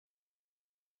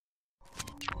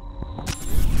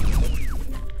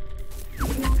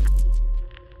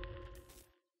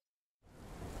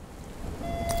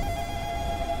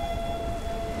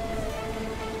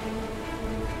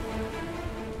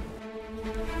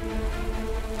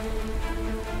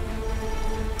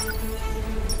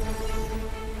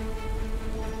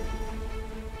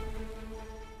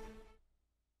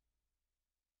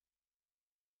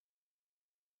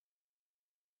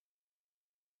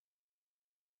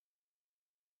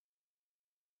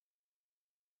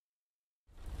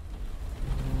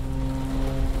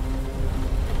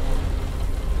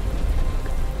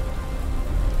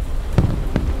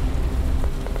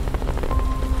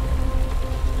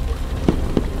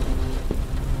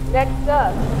Next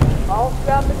up, all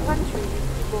throughout the country,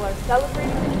 people are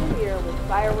celebrating the new year with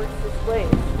fireworks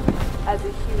displays. As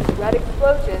a huge red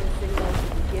explosion signals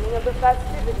the beginning of the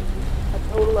festivities, a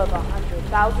total of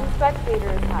 100,000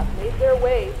 spectators have made their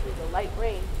way through the light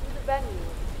rain to the venue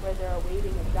where they're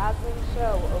awaiting a dazzling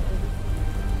show over the sea.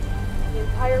 The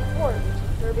entire port, which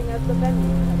is serving as the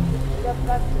venue, has lifted up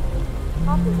festively,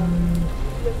 complementing the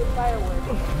beauty of the fireworks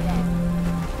itself.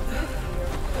 This year,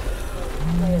 the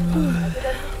display is on a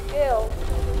presidential scale with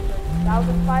over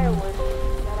 30,000 fireworks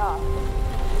being set off.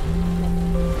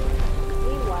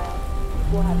 Meanwhile,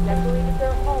 people have decorated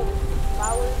their homes with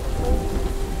flowers and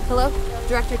balloons. Hello?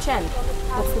 Director Chen.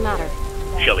 What's the matter?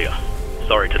 Shelia,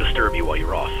 sorry to disturb you while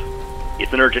you're off.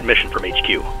 It's an urgent mission from HQ.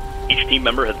 Each team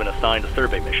member has been assigned a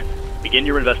survey mission. Begin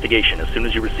your investigation as soon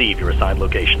as you receive your assigned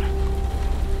location.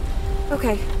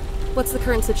 Okay. What's the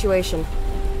current situation?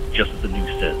 Just as the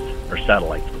news says, our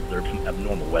satellites have observed some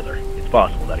abnormal weather. It's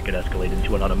possible that it could escalate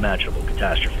into an unimaginable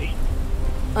catastrophe.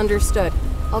 Understood.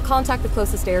 I'll contact the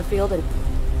closest airfield and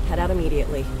head out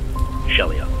immediately.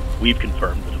 Shelia, we've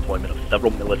confirmed the deployment of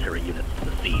several military units to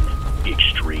the scene. Be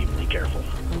extremely careful.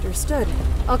 Understood.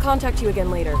 I'll contact you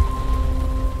again later.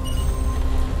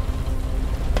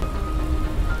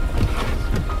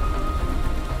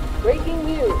 Breaking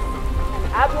news.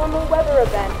 An abnormal weather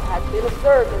event has been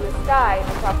observed in the sky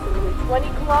approximately 20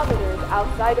 kilometers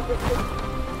outside of the city.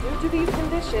 Due to these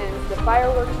conditions, the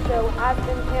fireworks show has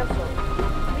been canceled.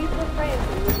 Please refrain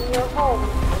from leaving your home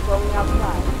or going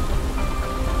outside.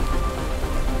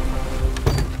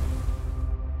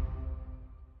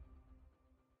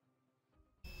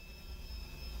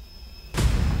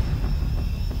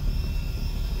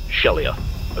 Shelia,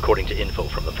 according to info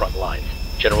from the front lines,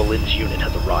 General Lin's unit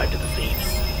has arrived at the scene.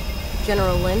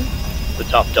 General Lin? The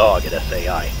top dog at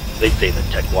SAI. They say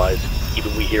that tech-wise,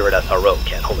 even we here at SRO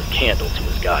can't hold a candle to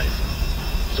his guys.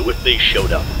 So if they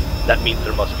showed up, that means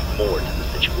there must be more to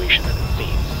the situation than it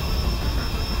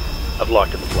seems. I've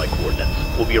locked in the flight coordinates.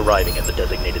 We'll be arriving at the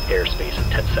designated airspace in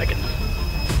 10 seconds.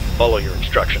 Follow your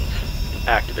instructions and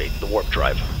activate the warp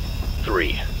drive.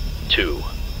 3, 2,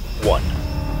 1.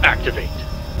 Activate!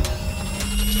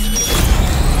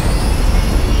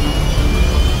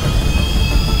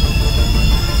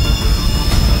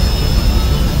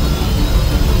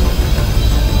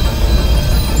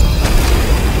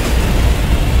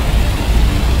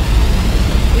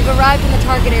 We've arrived in the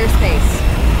target airspace.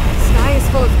 The sky is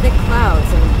full of thick clouds,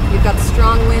 and we've got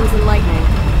strong winds and lightning.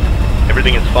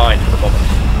 Everything is fine for the moment.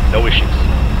 No issues.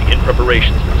 Begin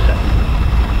preparations for descent.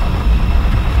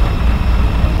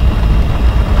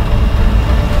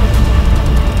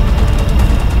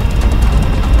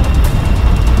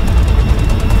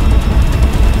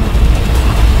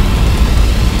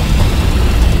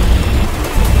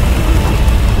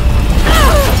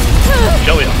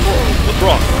 Shelia, what's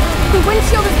wrong? The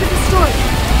windshield has been destroyed.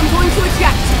 I'm going to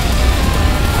eject.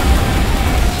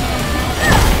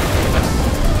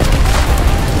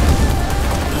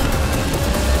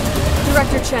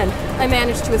 Director Chen, I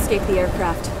managed to escape the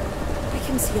aircraft. I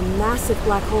can see a massive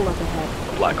black hole up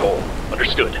ahead. A black hole.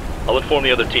 Understood. I'll inform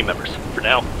the other team members. For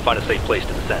now, find a safe place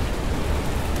to descend.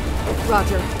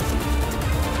 Roger.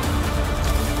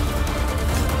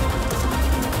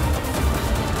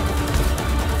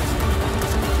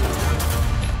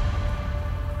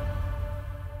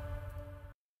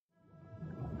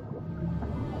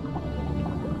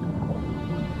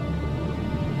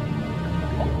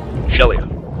 Shelia,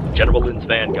 General Lin's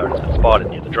vanguard has been spotted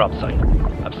near the drop site.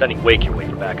 I'm sending Wake your way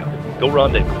for backup. Go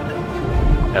rendezvous with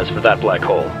him. As for that black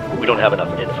hole, we don't have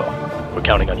enough info. We're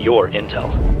counting on your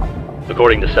intel.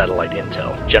 According to satellite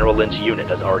intel, General Lin's unit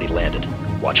has already landed.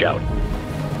 Watch out.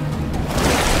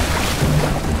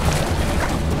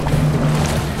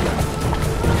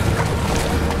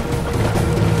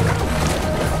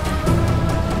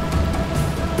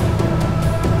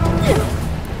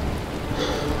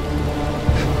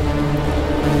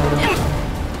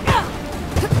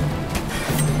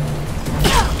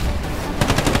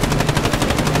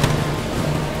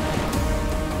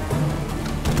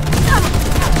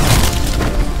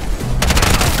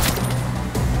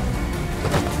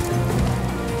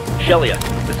 Shelia,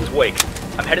 this is Wake.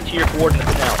 I'm headed to your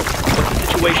coordinates now. What's the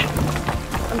situation?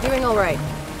 I'm doing all right.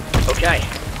 Okay,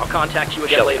 I'll contact you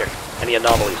again later. Any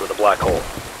anomalies with a black hole?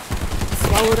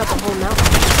 Swallowed up a whole mountain.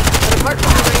 But apart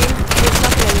from the rain, there's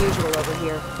nothing unusual over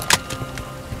here.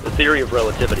 The theory of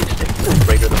relativity states that the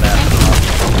greater the mass of an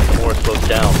object, the more it slows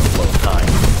down the flow of time.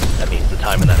 That means the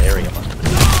time in that area must have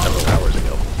been several hours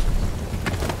ago.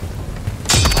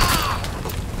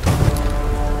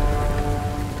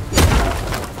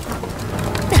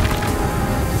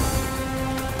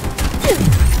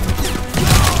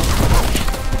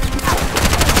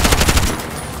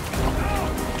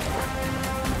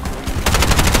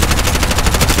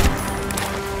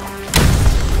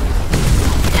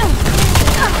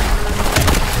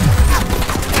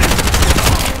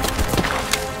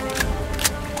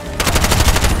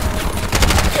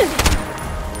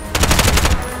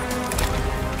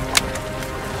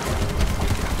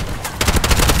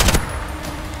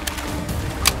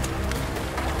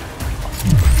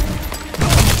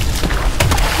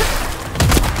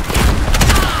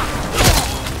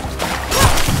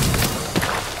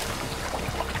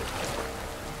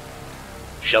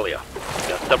 Shelia, we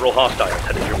got several hostiles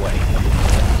headed your way.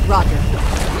 Roger.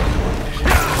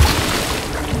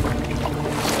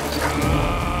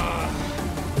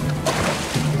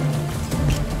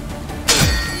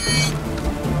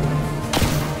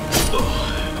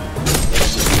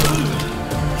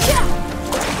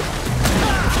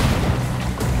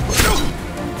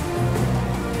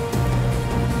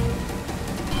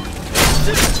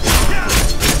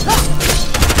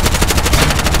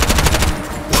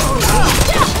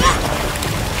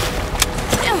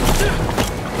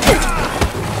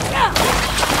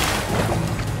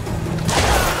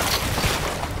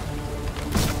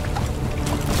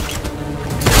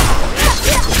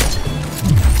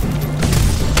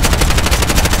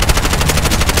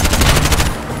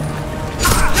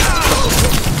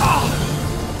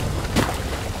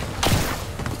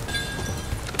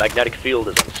 Magnetic field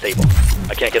is unstable.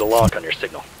 I can't get a lock on your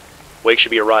signal. Wake should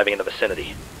be arriving in the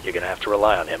vicinity. You're gonna have to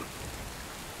rely on him.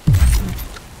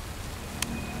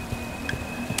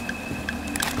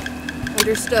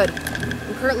 Understood.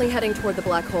 I'm currently heading toward the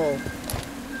black hole.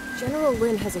 General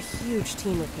Lin has a huge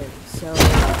team with him, so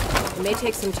it may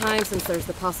take some time since there's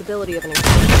the possibility of an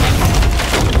encounter.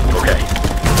 Okay.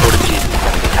 Go to Jesus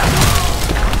and attack.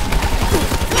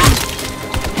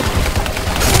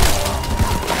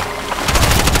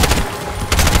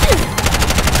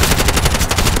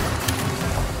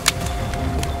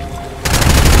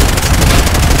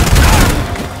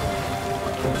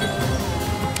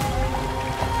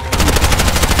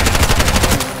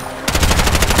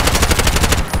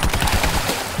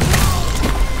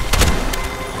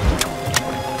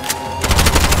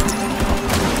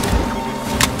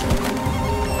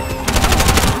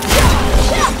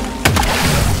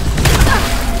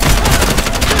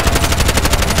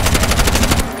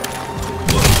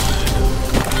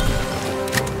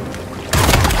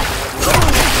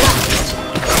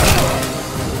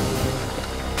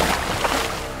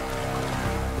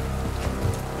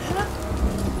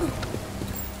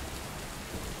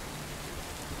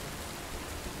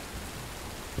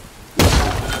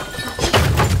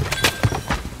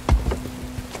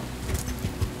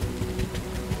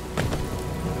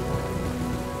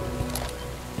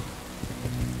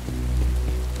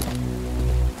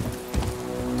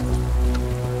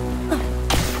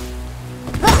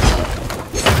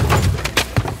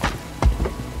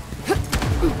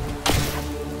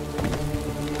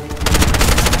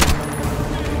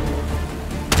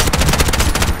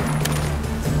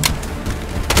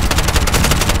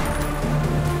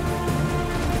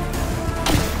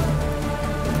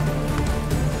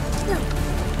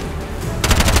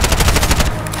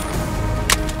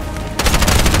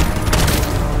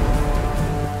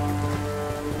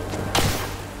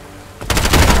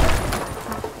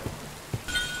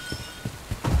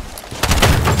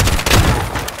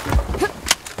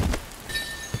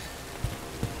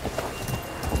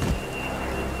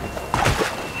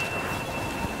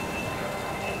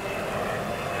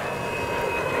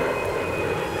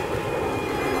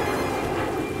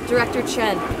 Director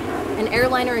Chen, an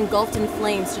airliner engulfed in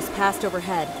flames just passed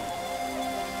overhead.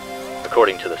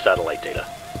 According to the satellite data,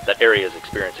 that area is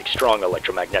experiencing strong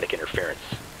electromagnetic interference.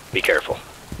 Be careful.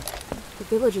 The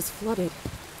village is flooded,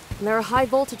 and there are high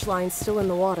voltage lines still in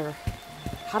the water.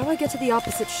 How do I get to the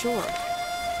opposite shore?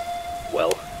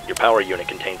 Well, your power unit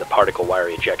contains a particle wire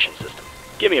ejection system.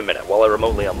 Give me a minute while I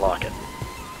remotely unlock it.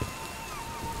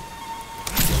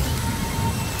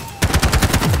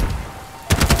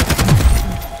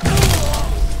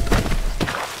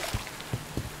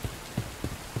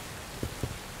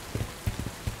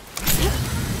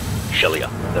 Shelia,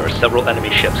 there are several enemy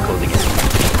ships closing in.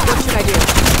 What should I do?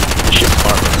 The ship's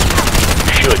armor.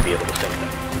 You should be able to sink them.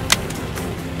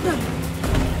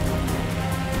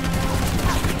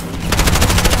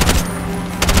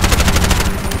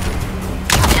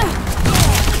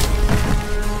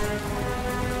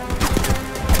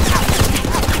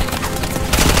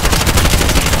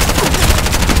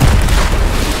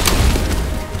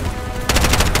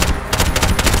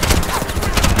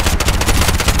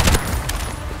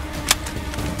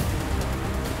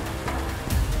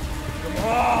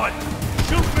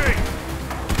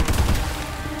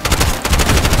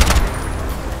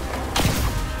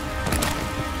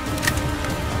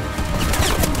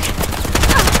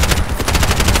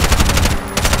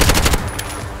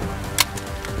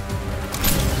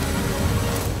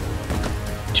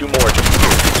 Two more just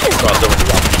here. Cross over the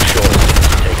opposite shore as soon as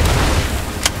you take it.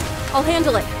 I'll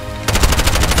handle it.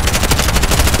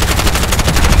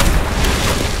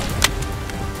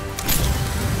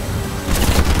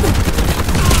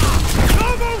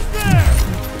 Almost there!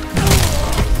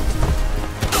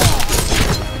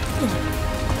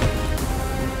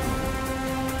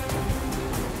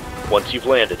 Once you've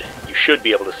landed, you should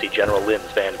be able to see General Lin's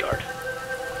vanguard.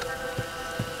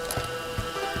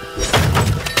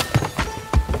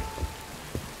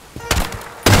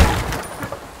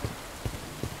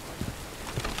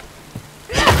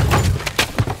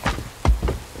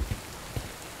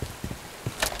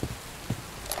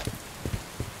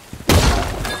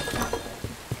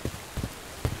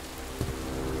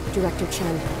 Director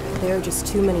Chen, there are just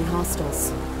too many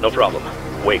hostiles. No problem.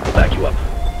 Wake will back you up.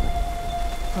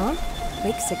 Huh?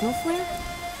 Wake signal flare?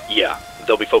 Yeah,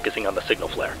 they'll be focusing on the signal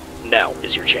flare. Now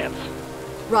is your chance.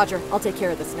 Roger, I'll take care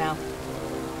of this now.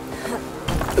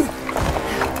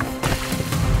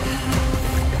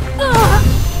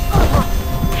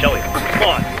 Shelly, come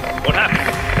on! What happened?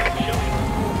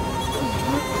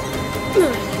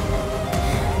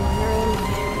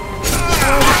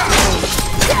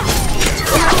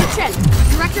 Director Chen!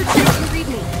 Director Chen, can you read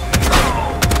me?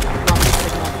 Lost the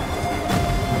signal.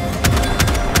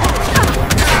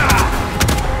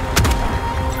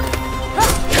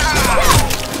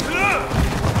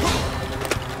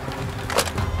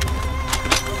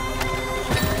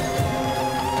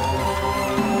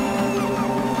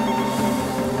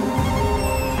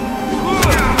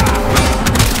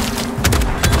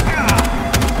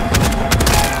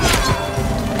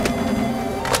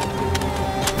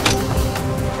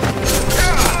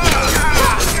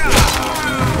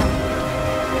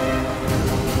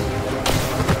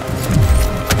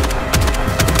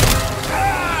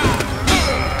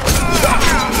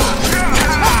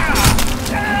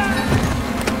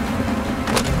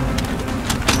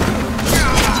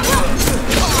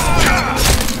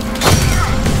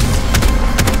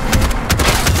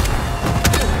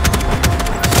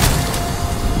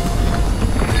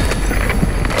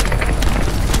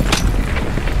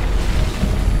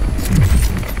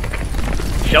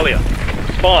 Shelia,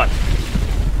 spawn!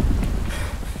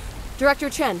 Director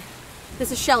Chen,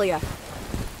 this is Shelia.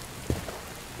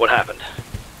 What happened?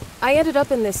 I ended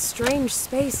up in this strange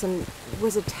space and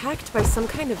was attacked by some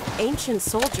kind of ancient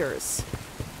soldiers.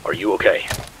 Are you okay?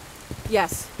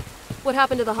 Yes. What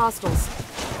happened to the hostiles?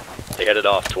 They headed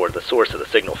off toward the source of the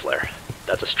signal flare.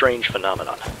 That's a strange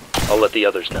phenomenon. I'll let the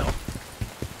others know.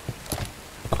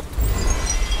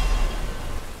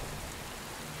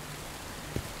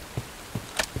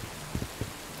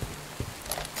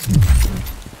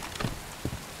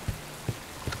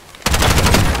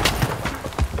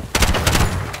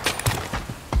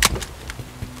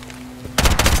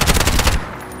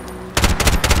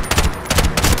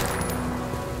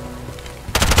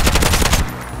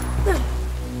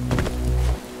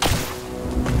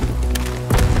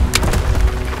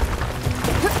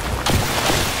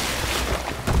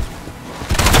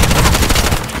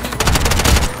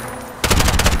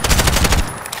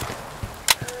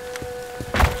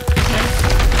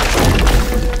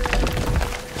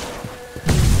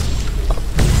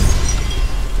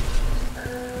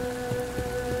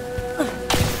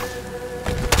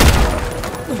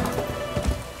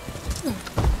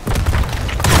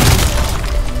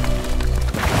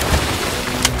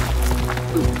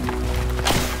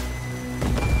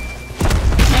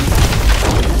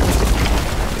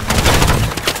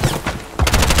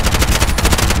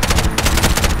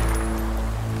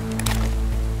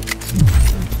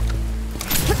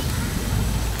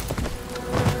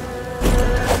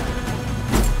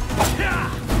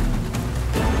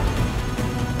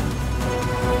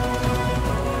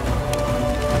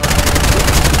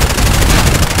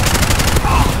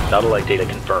 Satellite data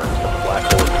confirms that the black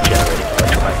hole is generating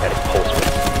electromagnetic pulse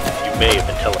waves. You may have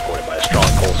been teleported by a strong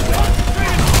pulse wave.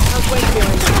 How's Wake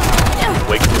feeling?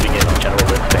 Wake's moving in on General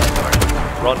Lin's vanguard.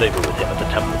 Rendezvous with him at the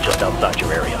temple just outside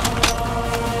your area.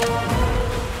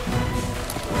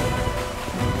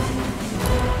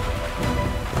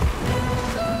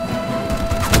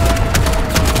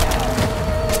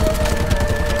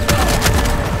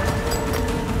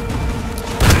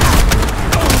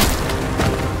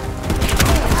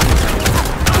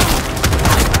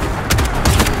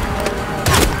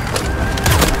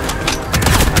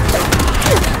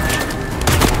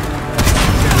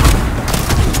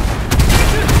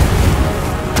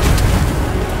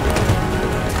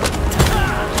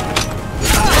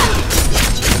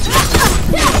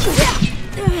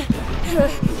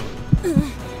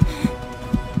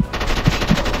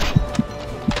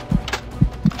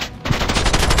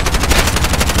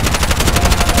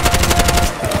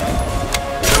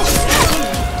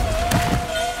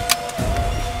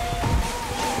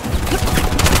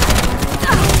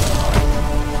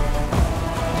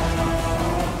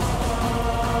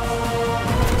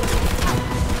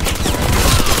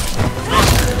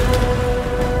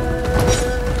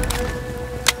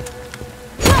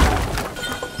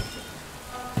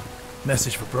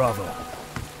 Message for Bravo.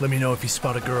 Let me know if you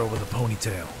spot a girl with a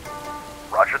ponytail.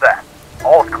 Roger that.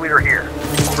 All's clear here.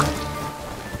 Over.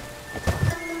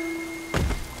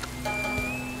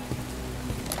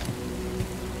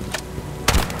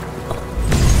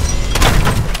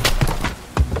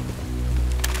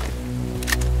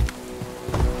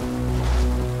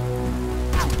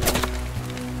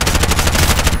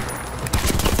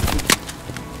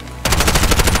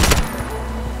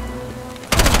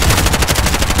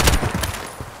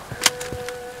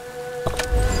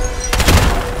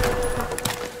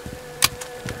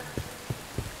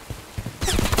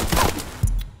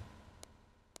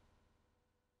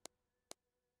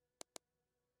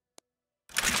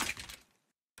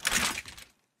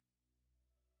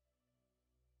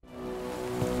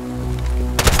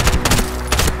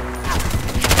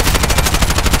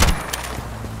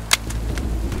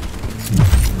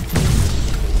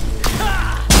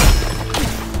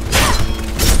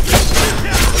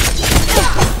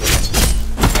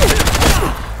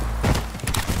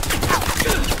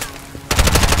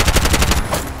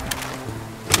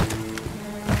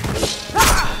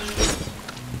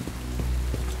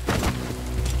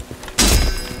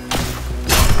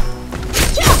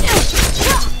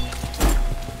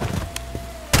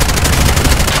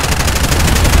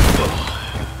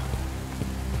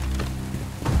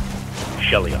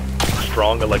 Shelia, a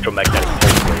strong electromagnetic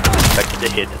pulse wave is expected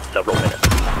to hit in several minutes.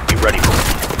 Be ready for it.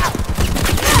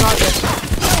 Roger.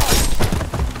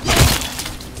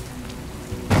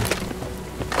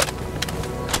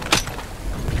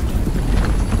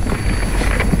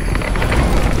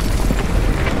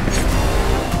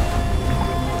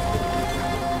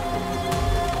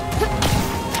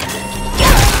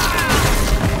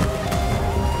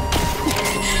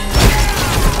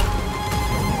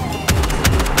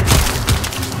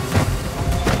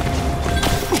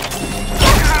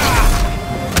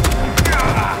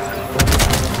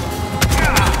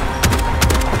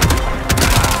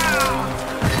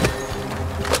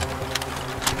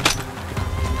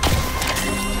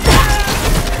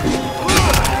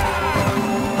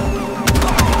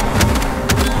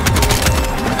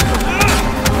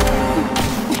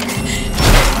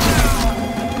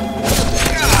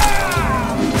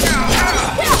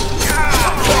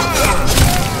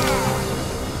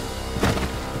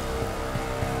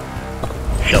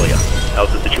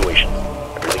 How's the situation?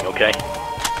 Everything okay?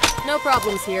 No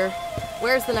problems here.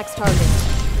 Where's the next target?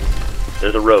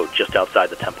 There's a road just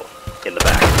outside the temple. In the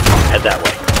back. Head that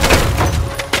way.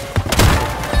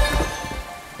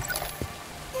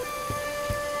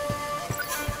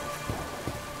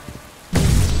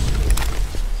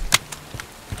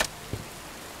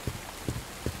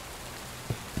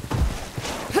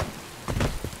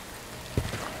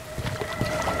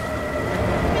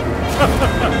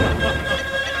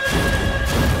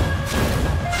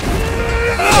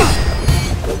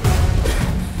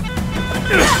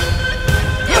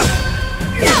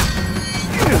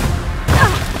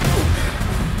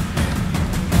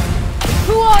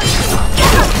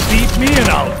 Beat me and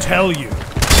I'll tell you. You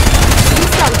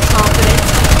sound confident.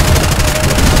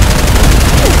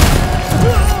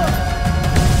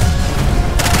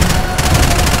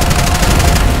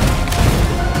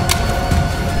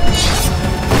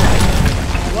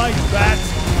 Like that?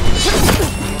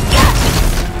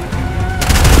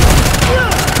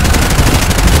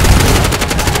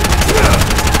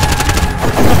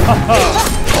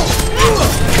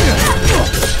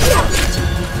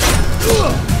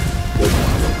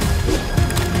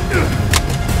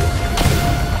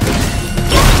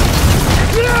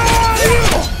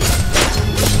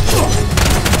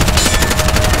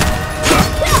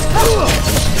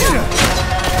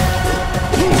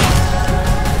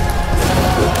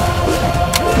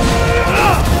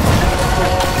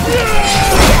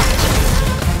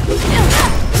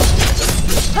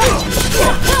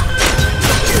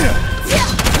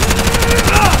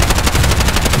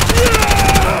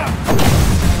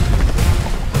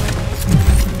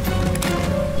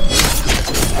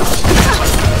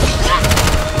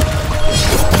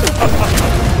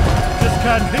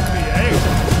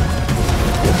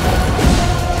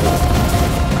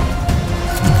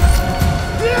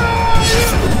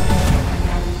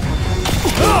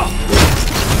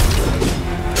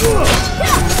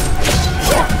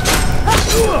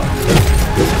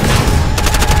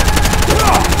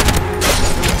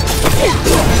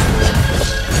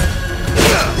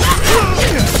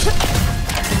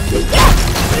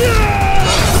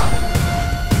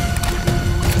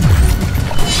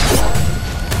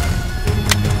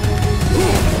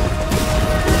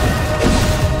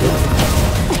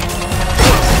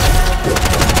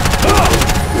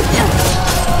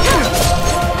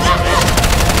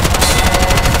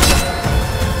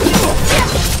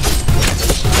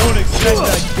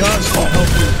 guns will help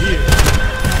you here.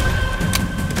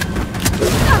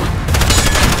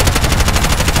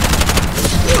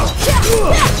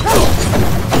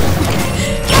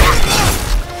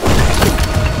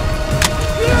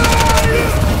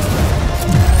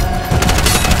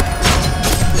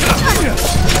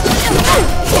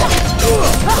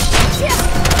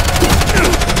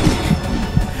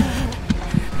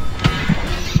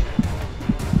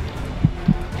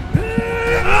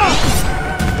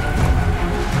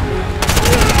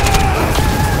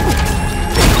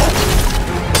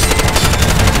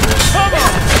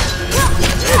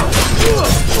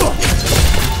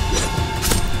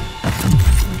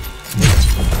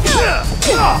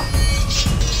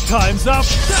 Time's up,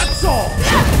 that's all!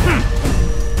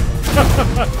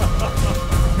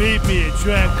 Meet me at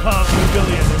Drancon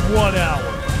Pavilion in 1 hour.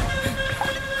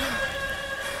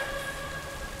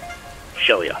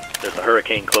 Shelia, there's a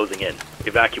hurricane closing in.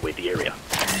 Evacuate the area.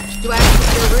 Do I have to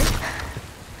secure a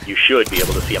route? You should be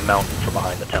able to see a mountain from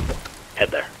behind the temple. Head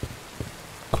there.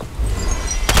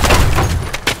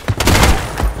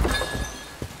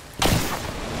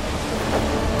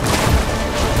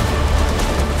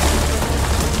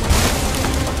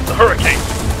 The hurricane!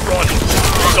 Run!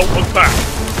 Don't look back!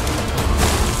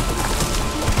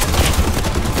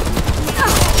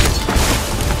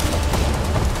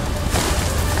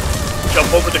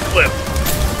 Jump over the cliff!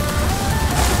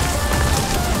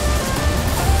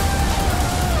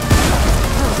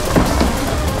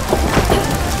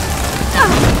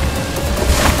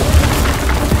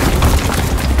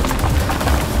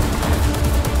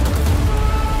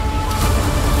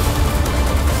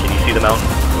 Can you see the mountain?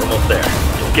 We're almost there.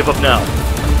 Don't give up now.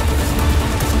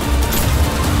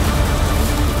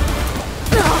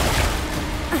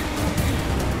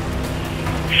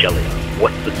 Shelley,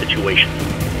 what's the situation?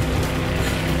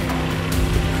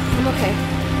 I'm okay.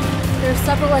 There are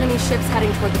several enemy ships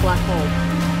heading toward the black hole.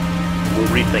 We'll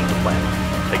rethink the plan.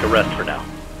 Take a rest for now.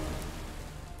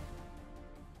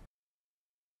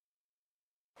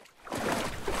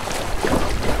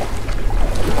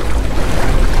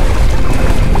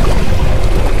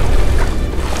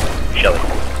 Shelley,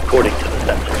 according to the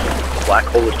sensors, the black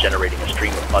hole is generating a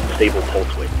stream of unstable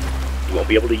pulse waves. You won't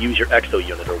be able to use your exo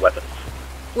unit or weapons.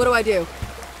 What do I do?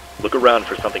 Look around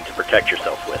for something to protect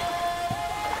yourself with.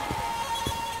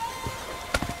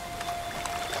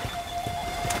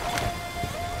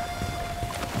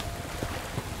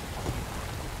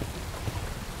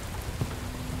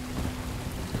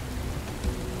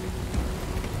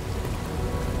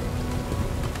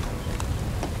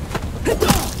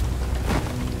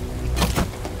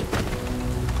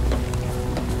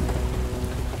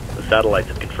 The satellites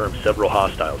have confirmed several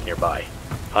hostiles nearby.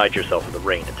 Hide yourself in the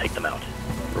rain and take them out.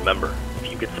 Remember,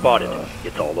 if you get spotted,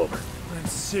 it's all over. I'm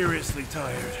seriously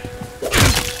tired.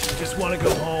 I just want to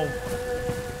go home.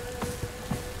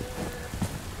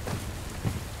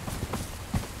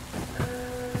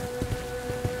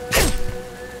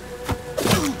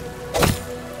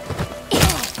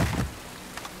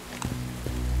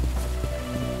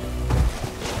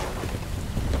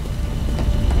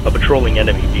 A patrolling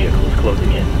enemy vehicle is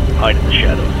closing in. Hide in the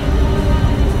shadows.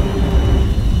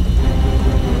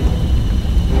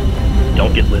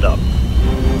 Don't get lit up.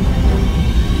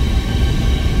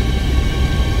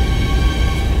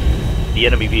 The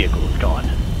enemy vehicle is gone.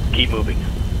 Keep moving.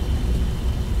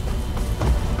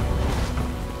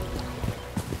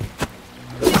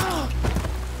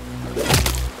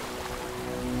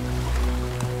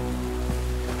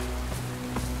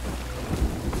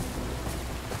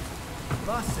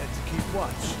 Boss said to keep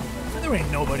watch. There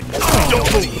ain't nobody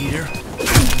here.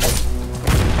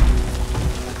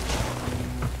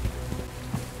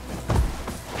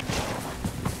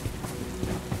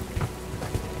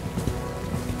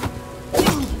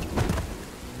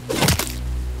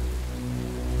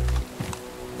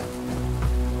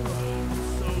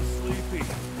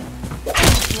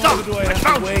 Do I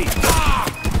have to wait?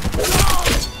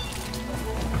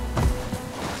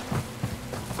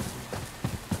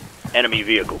 Enemy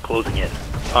vehicle closing in.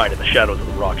 Hide in the shadows of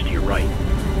the rocks to your right.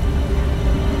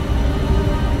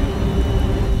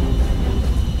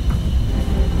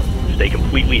 Stay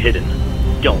completely hidden.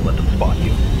 Don't let them spot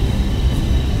you.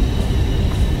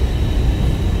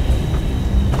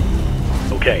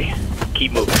 Okay,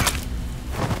 keep moving.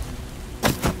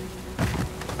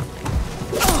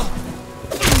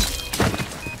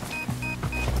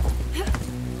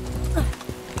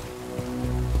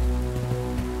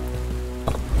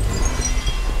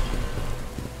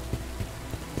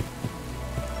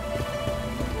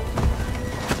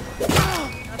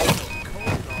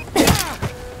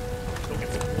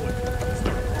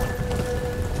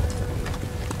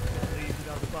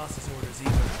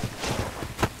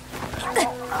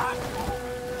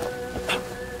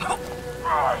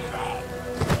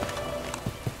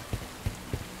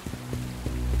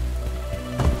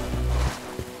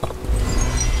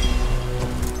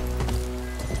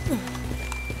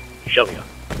 Shelia,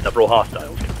 several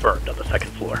hostiles confirmed on the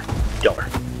second floor. Delmer,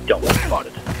 don't want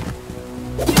spotted.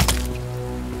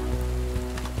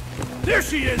 There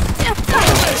she is!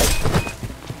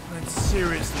 I'm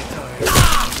seriously tired.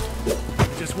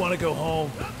 I just want to go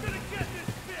home.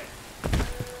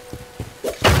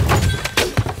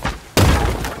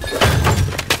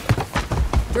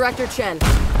 Director Chen,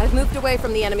 I've moved away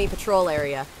from the enemy patrol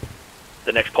area.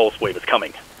 The next pulse wave is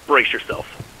coming. Brace yourself.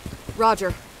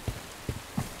 Roger.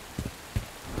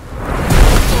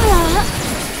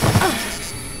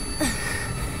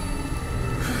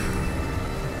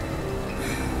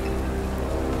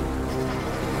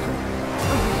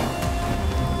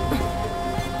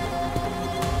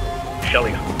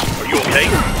 Shelia, are you okay?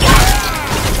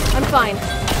 I'm fine.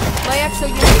 My exo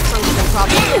unit is functioning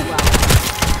properly as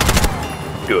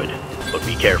well. Good, but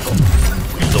be careful.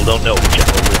 We still don't know what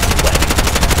General Lynn's planning.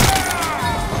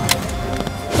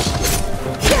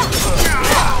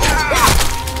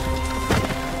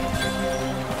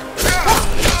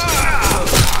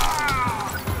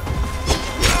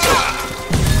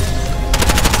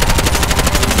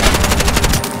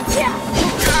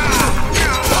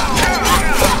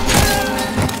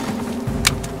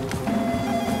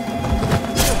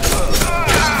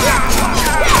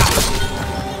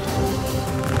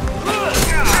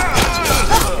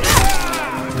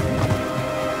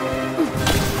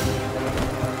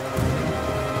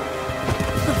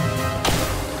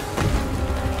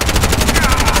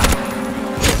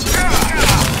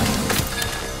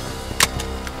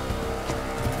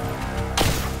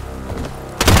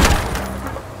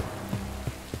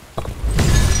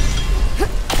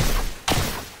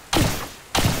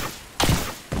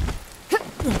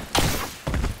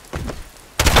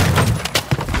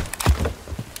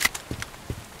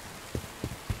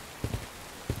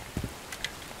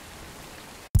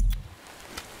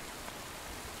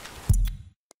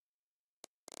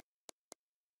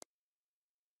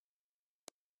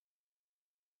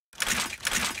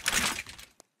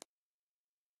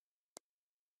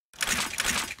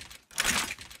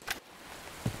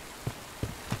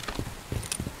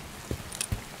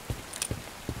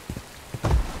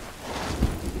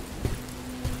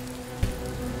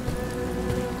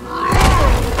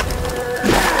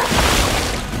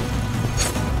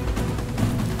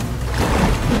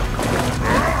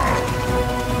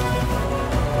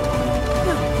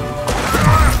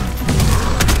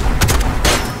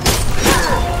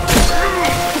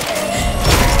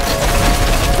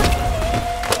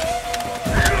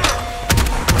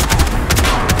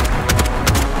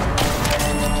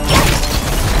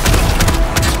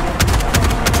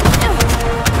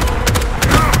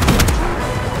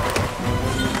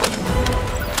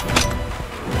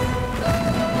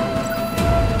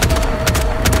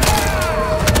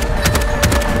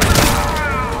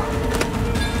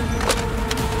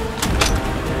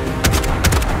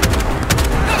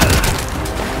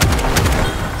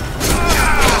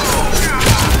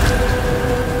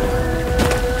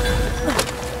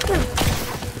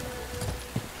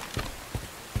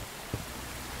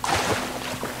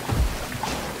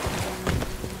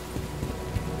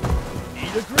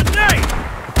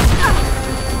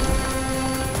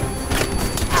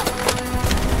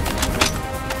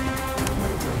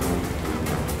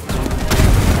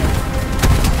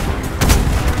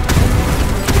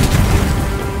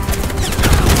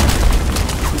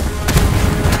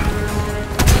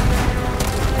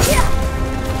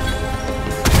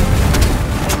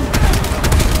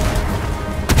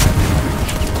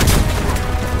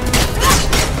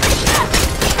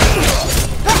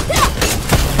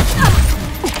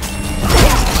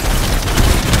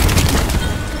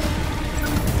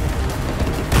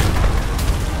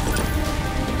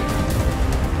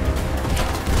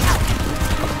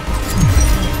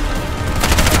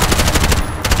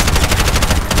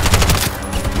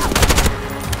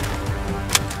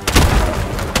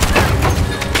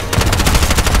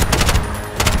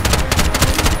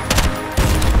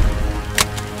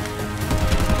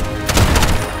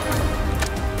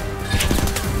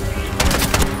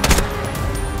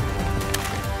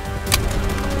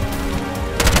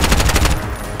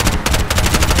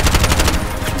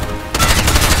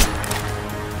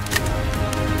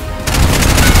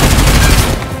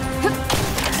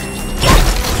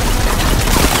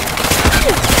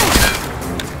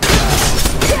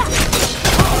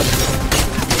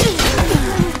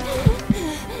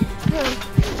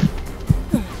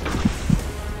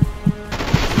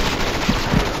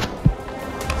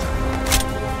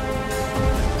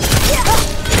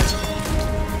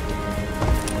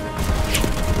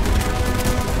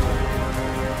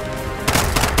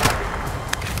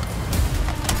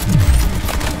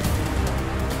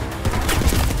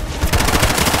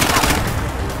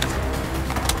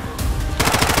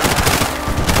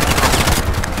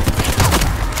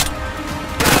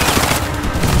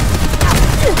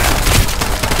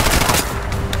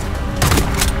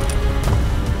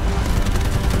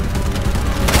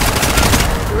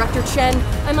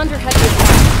 under heavy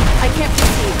attack. I can't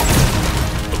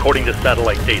proceed. According to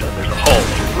satellite data, there's a hull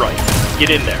to your right. Get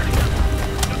in there.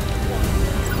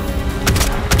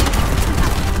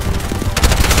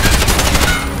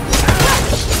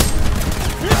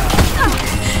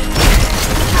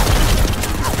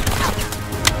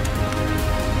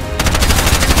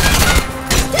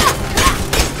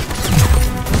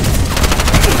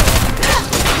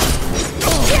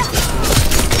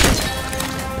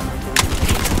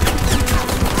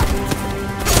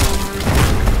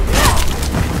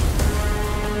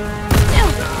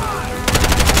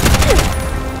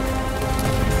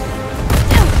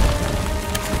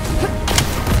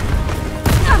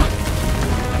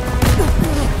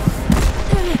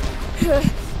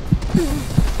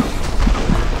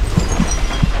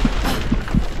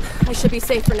 I should be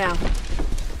safe for now.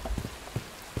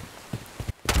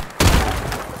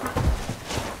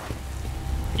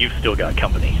 You've still got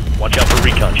company. Watch out for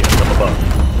recon jets up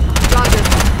above.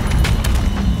 Roger.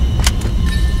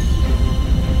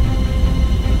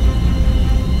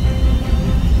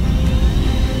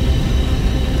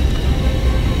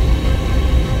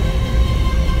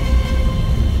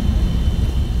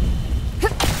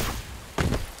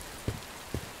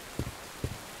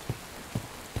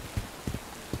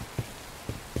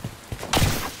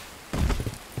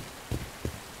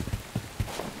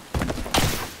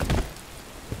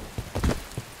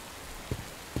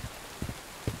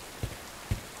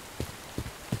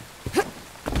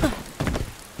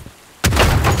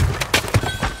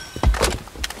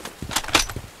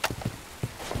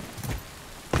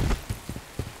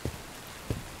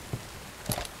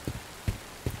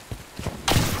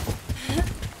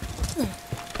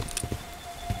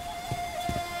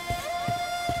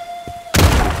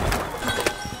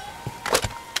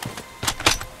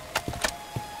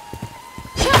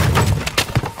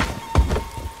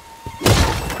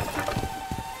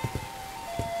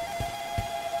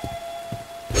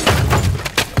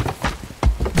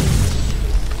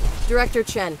 Director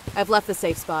Chen, I've left the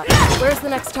safe spot. Where's the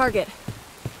next target?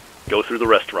 Go through the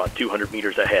restaurant 200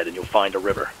 meters ahead and you'll find a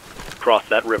river. Cross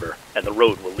that river, and the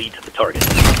road will lead to the target.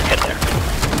 Head there.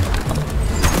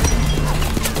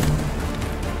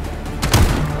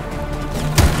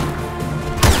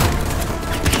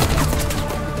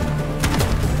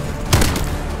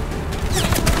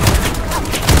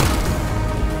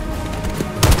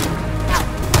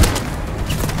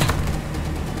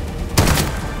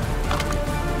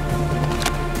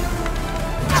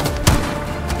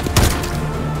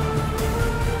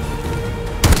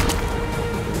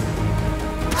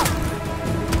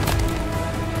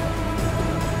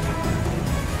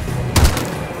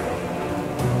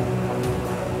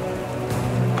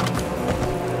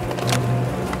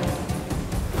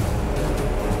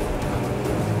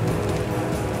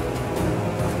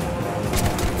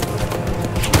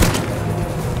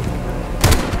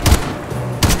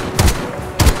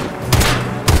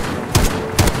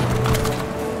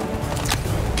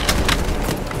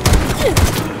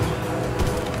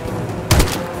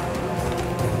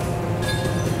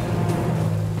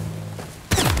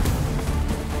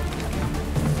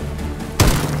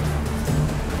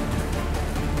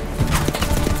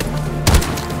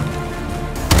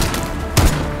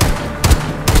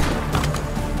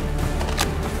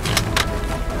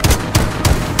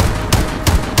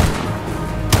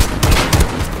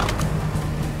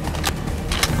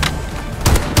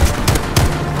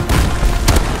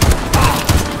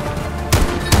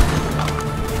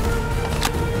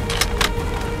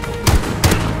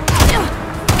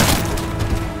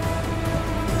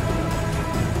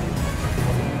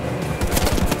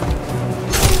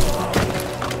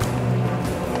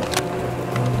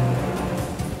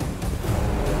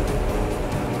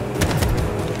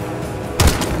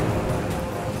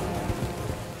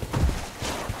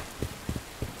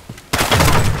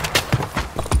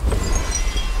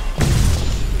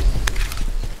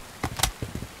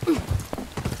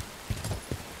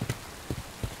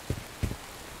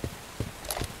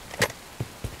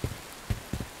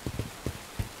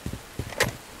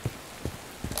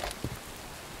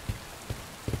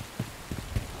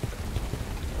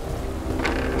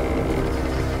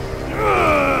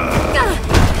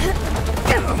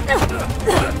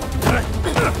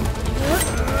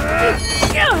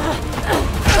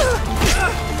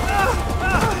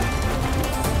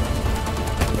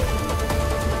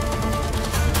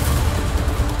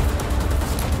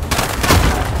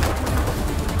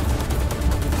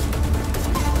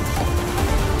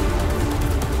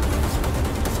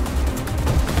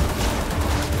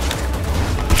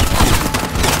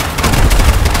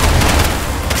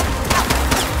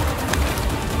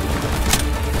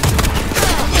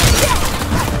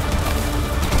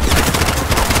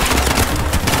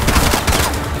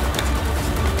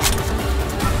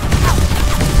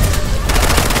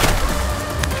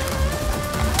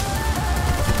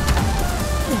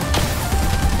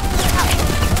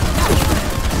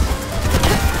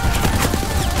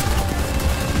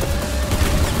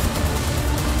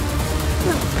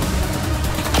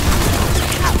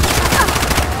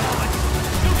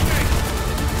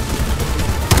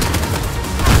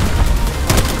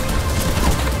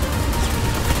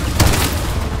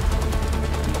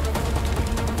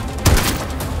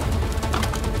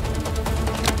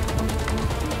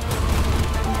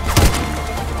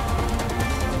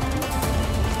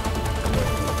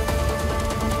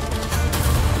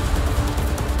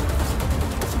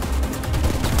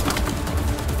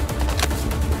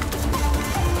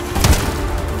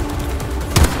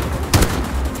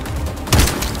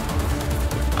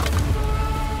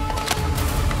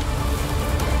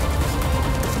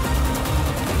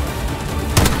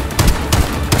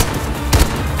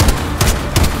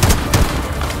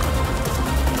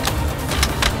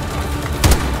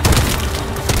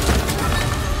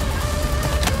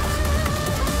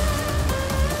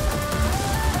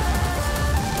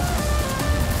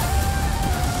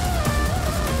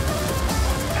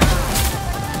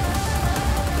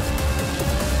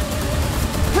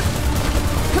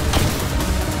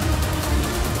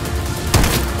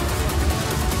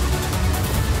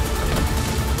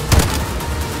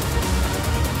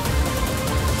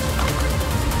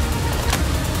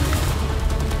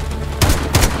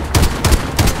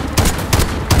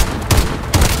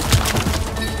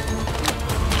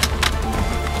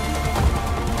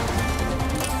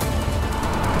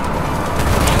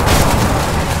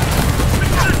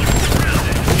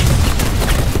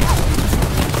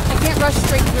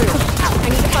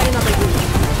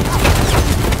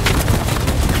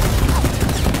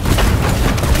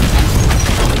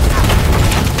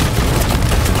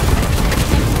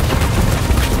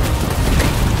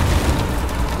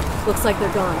 Looks like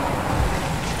they're gone.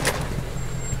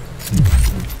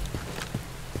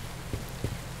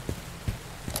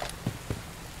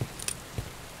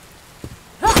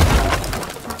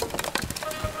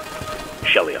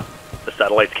 Shelia, the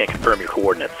satellites can't confirm your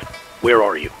coordinates. Where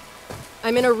are you?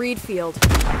 I'm in a reed field.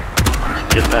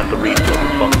 Just past the reed field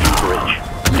is Fungview Bridge.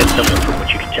 Head somewhere from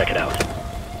which you can check it out.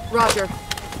 Roger.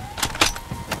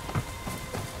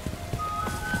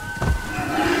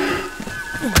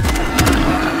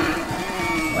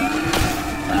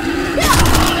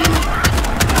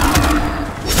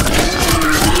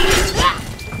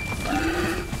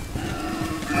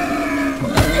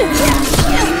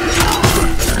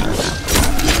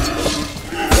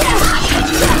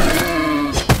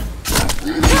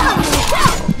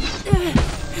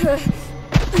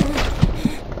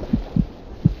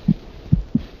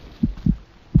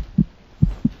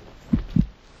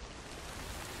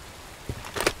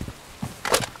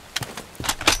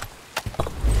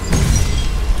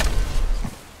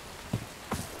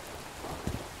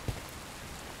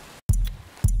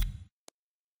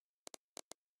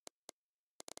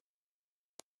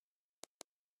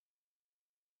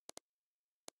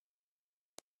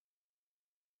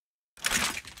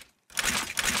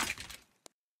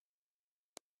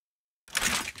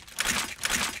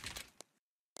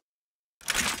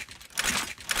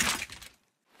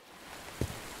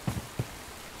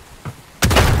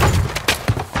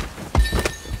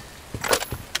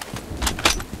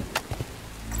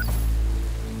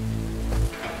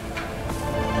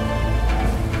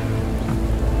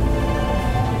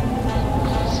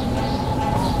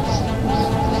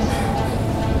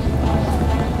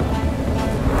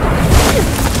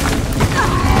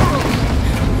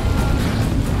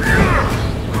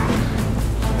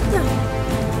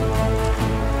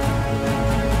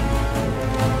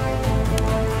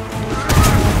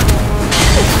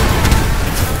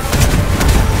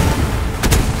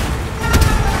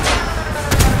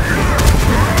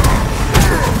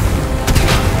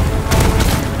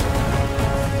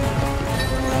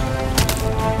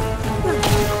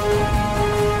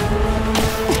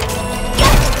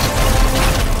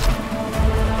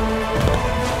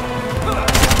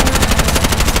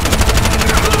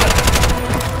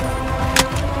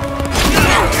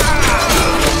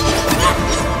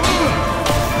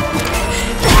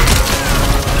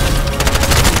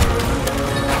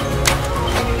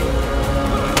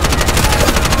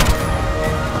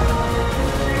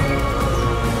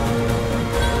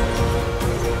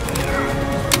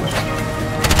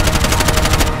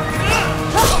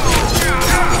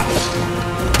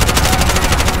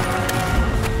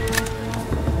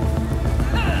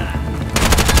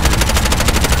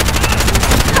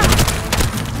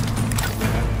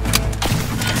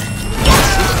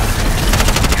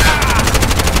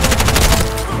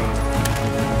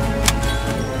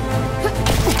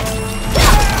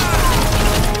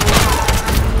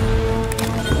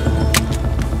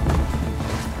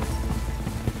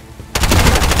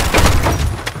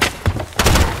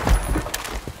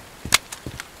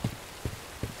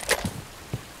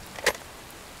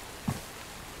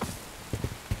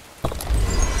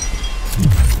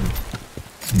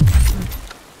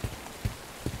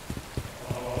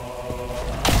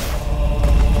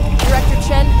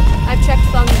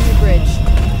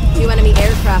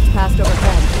 passed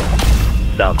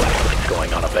overhead. Sounds like something's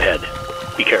going on up ahead.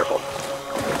 Be careful.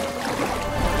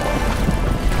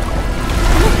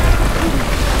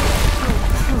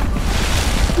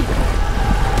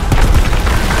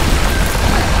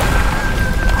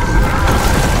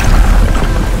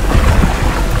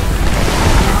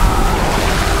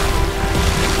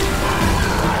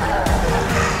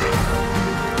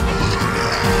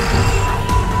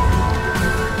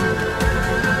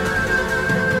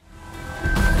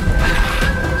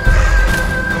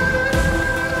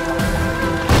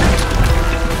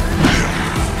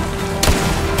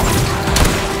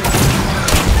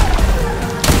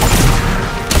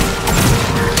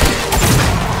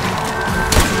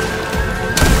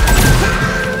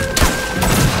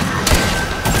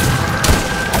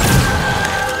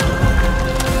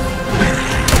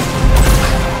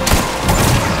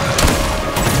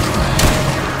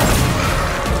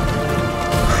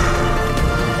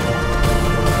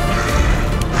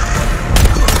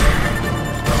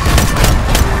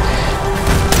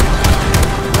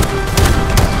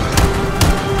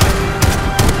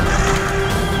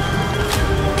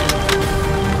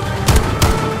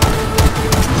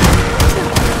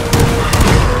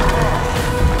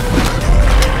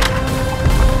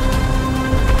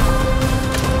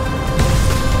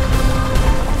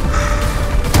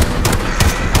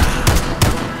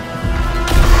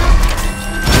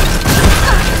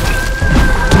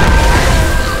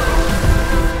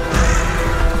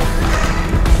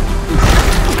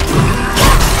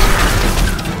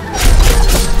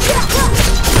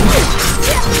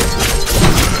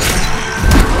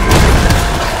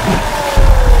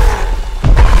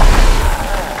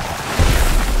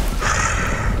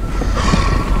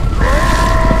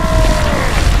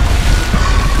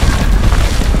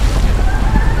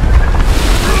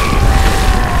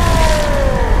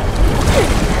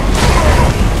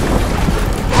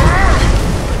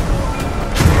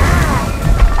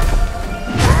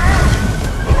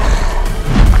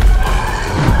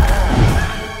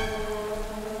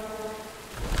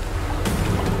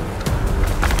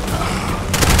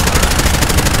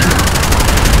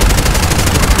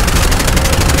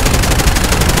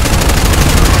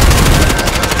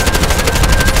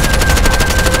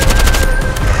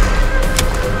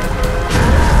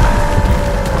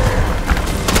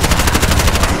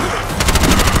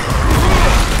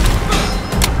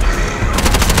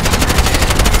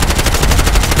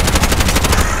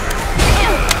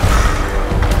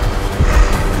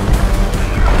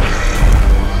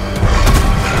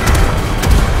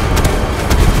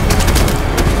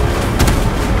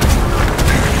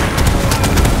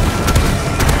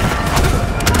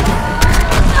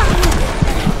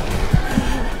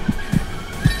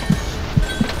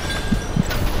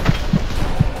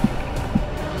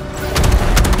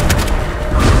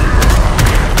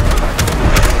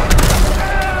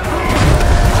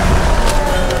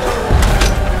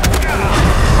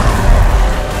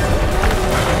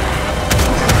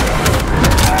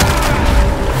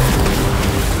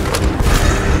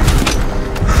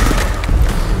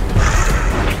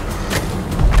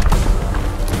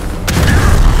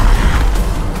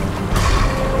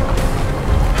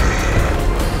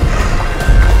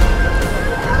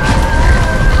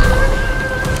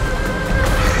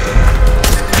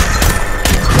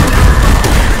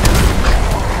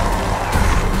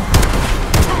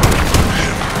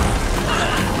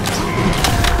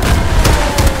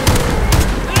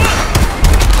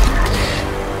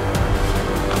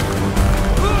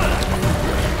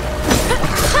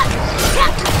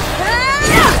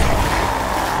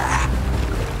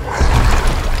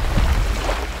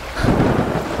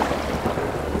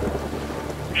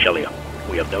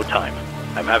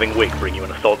 having Wake bring you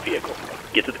an assault vehicle.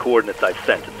 Get to the coordinates I've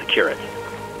sent and secure it.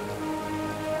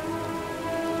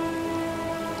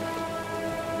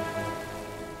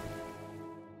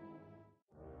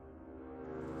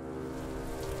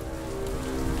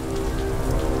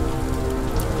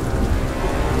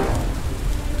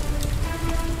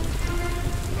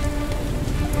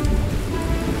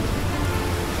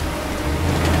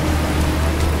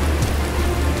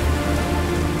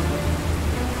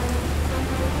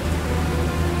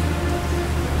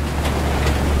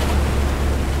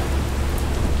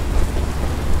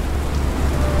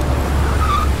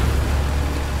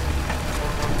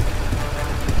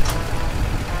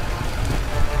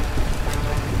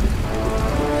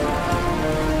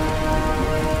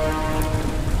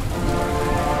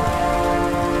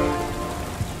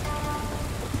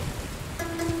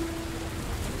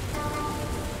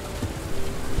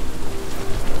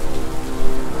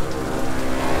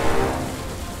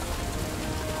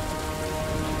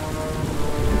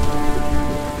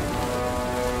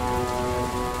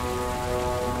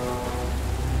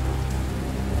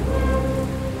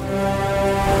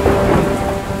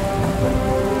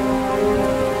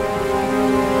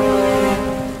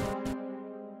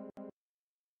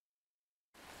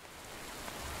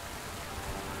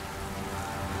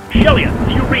 Shelia,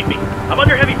 do you read me? I'm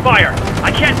under heavy fire. I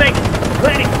can't make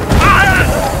landing. Ah!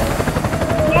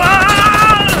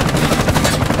 Ah!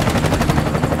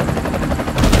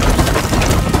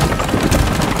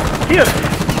 Phew,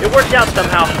 it worked out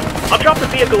somehow. I'll drop the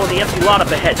vehicle in the empty lot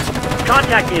up ahead.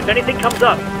 Contact me if anything comes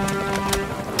up.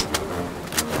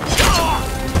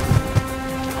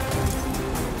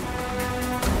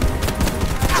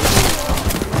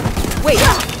 Wait,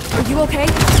 are you okay?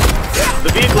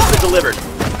 The vehicle's been delivered.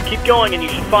 Keep going and you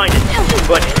should find it.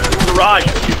 But the garage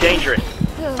is too dangerous.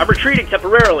 I'm retreating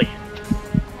temporarily.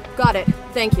 Got it.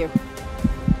 Thank you.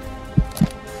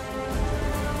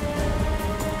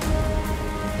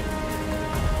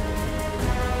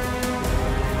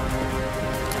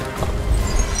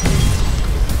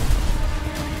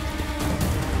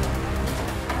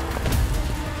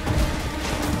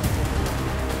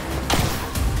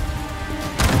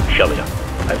 Shelia,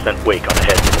 I've sent Wake on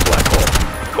ahead to the black hole.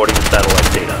 According to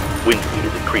satellite data, wind speed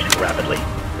is increasing rapidly.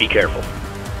 Be careful.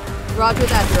 Roger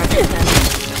that, Director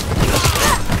 10.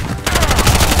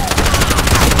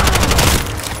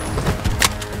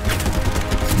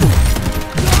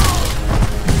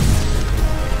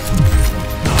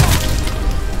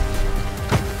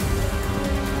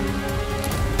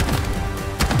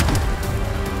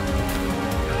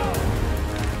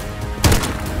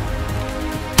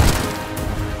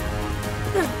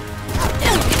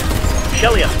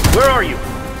 Shelia, where are you?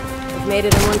 I've made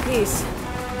it in one piece.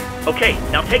 Okay,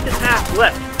 now take this path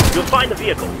left. You'll find the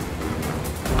vehicle.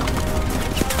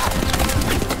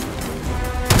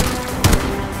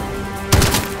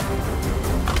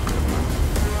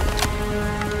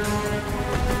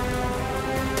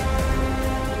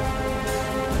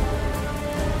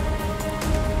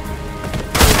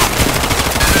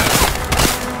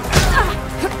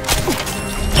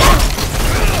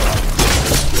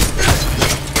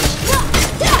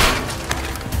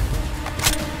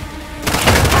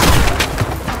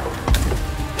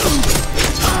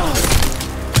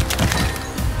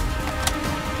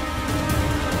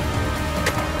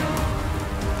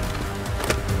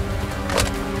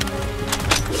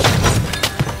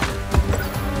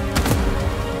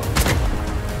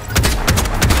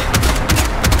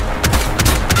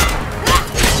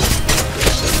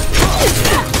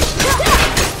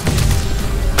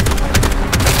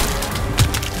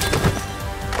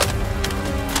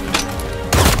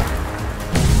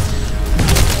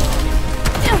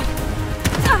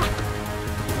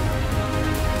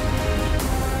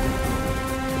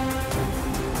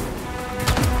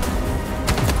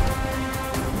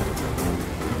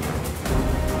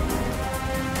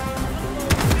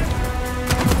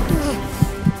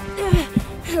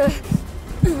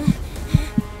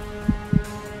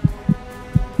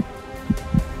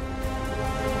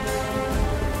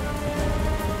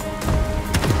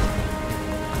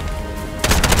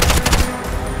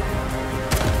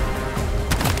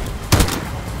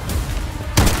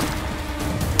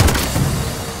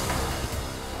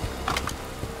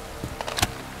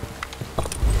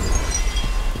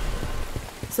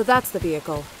 So that's the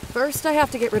vehicle. First, I have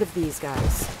to get rid of these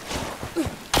guys.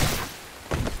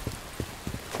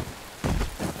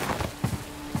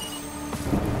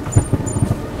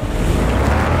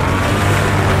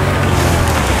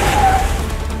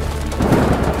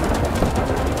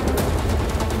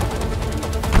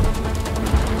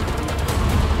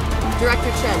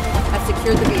 Director Chen, I've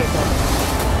secured the vehicle.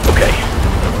 Okay,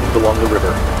 move along the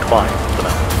river.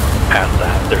 Past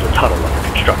that, there's a tunnel under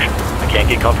construction. I can't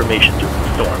get confirmation due to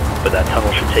the storm, but that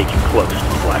tunnel should take you close to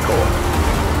the black hole.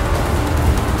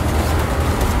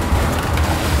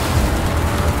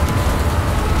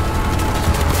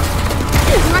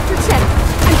 Director Chen,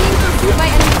 I'm being pursued by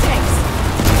enemy tanks.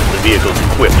 The vehicle's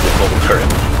equipped with mobile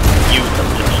turrets. Use them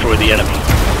to destroy the enemy.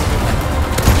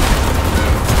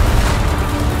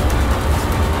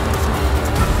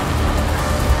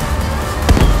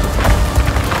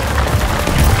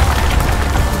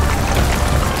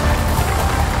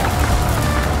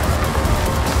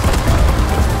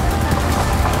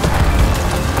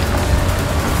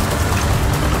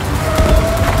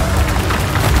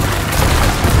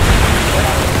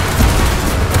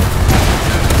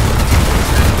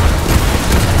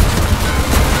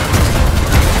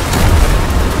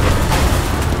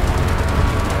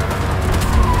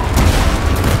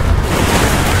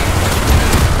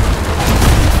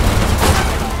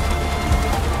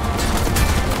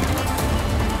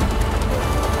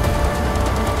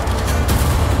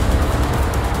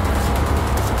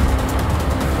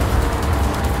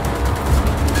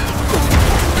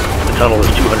 The tunnel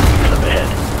is 200 meters up ahead.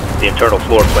 The internal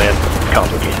floor plan is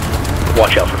complicated.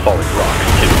 Watch out for falling rocks,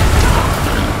 too.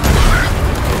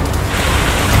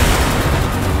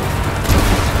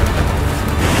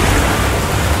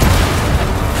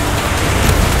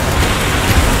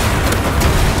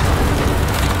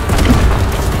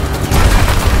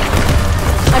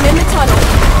 I'm in the tunnel.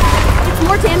 It's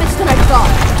more damage than I thought.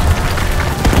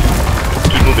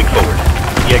 Keep moving forward.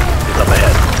 The exit is up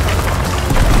ahead.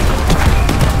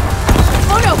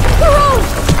 Oh no! The road!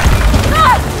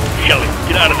 Ah! Shelly,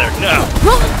 get out of there, now!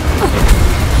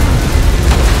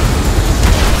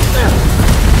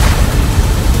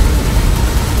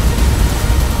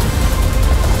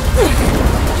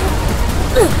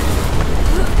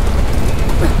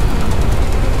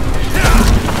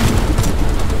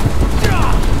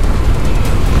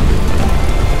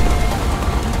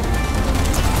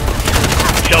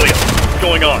 Shelly, what's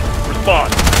going on?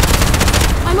 Respond!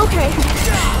 I'm okay.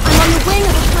 I'm on the wing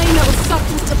of a plane that was sucked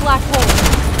into the black hole.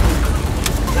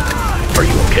 Are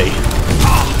you okay?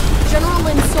 General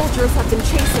Lin's soldiers have been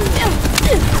chasing me.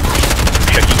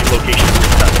 Checking your location for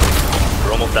the tunnel.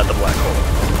 We're almost at the black hole,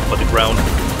 but the ground is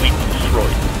completely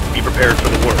destroyed. Be prepared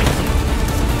for the worst.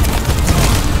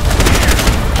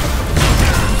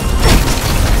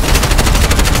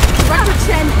 Director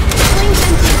Chen, the plane's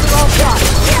engines are all shot.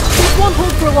 This won't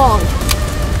hold for long.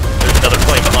 There's another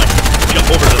plane behind you. Jump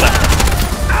over to that.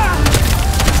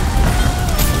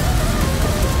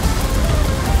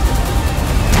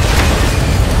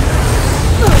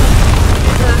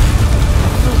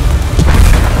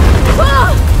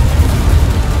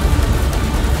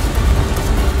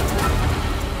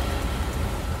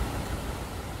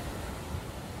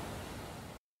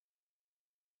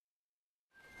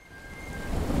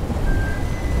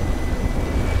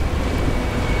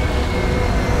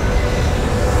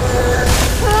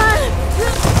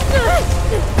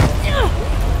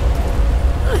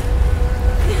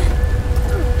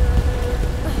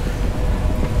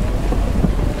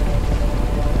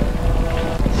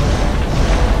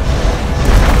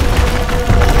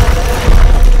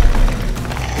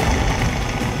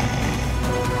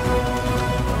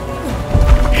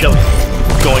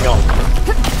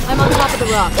 The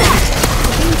rock. The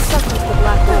beam sucked into the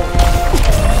black hole.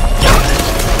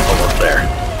 Almost there.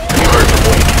 You heard the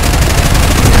wake.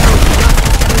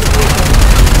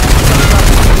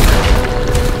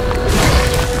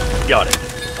 Got it.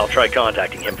 I'll try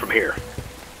contacting him from here.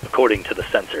 According to the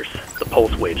sensors, the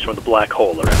pulse waves from the black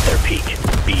hole are at their peak.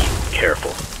 Be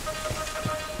careful.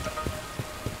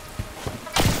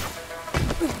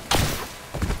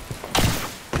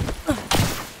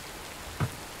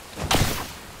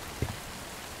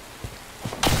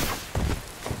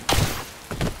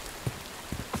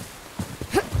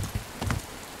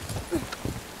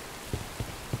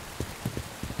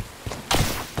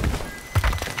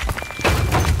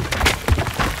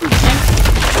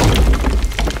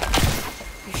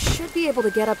 Able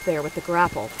to get up there with the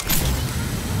grapple.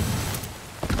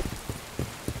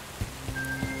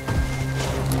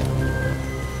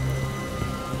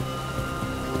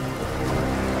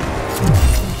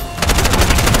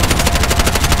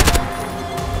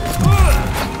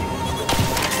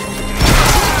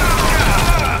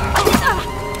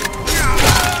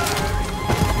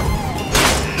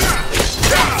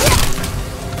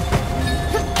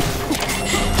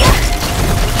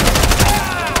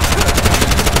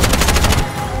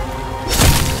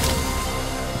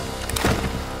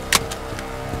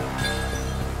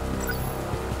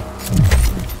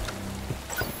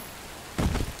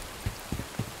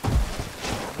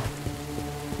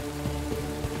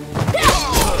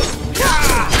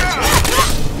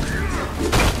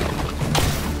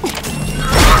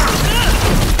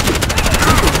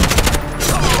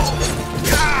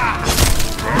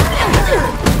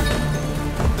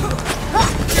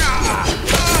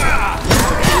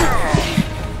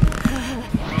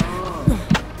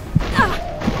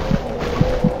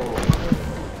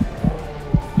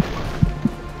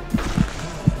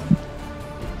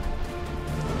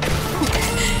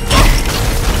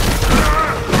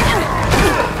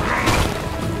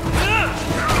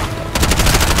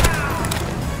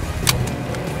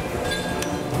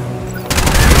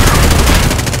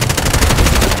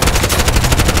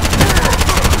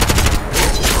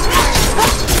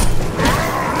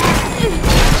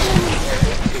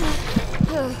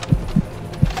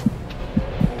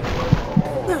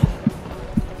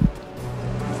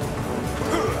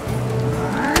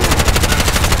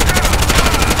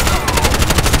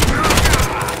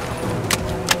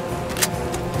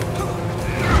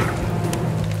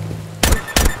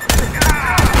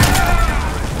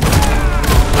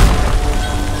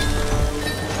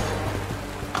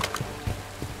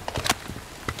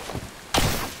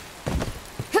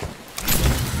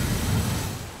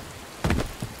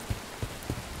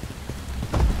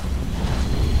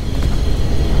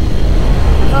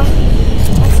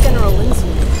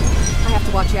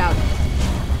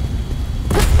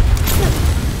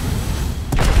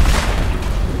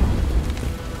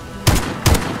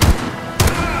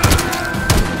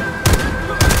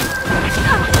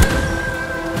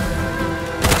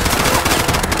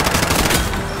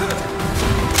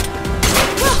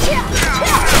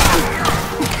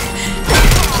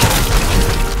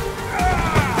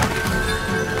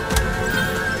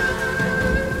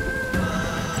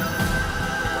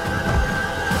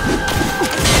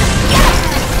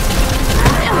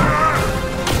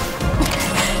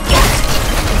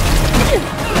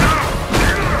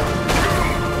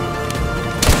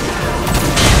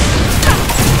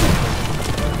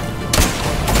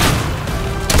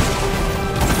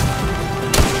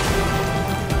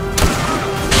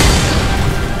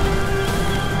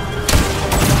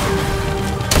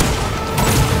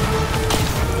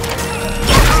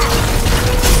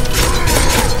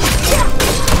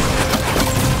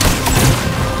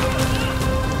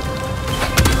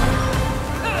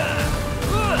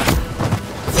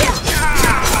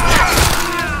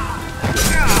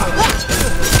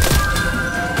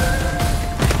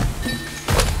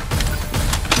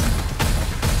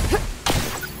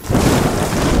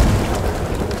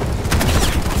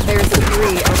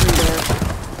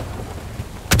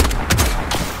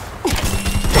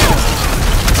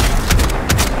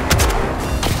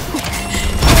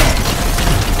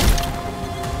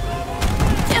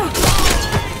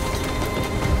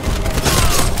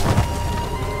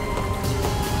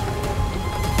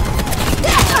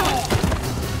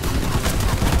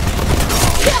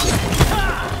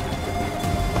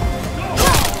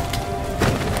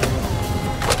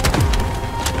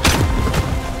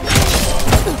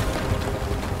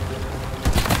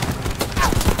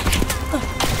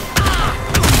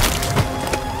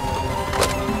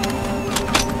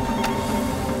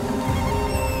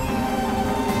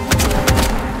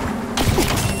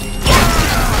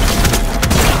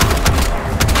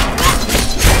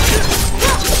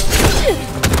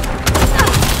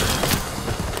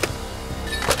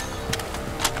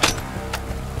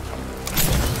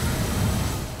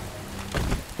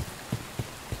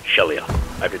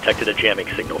 detected a jamming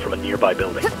signal from a nearby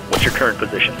building. What's your current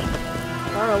position?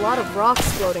 There are a lot of rocks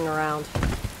floating around.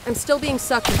 I'm still being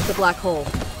sucked into the black hole.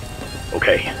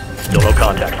 Okay. Still no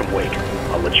contact from Wake.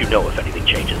 I'll let you know if anything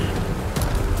changes.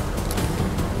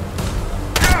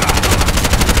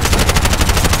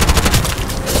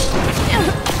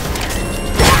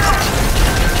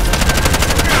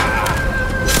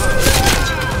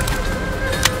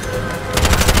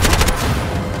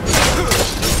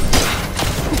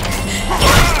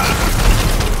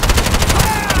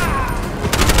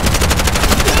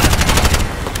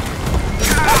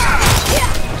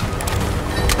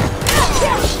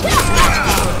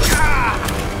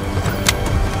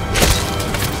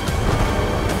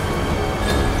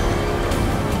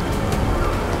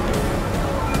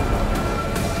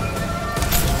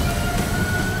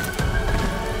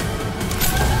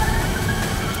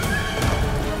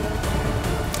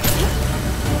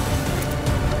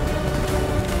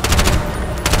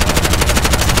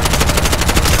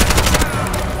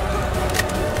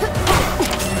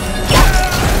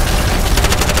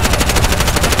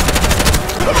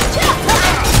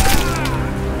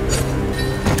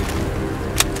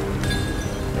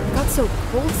 So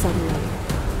cold suddenly.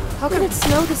 How can it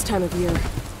snow this time of year?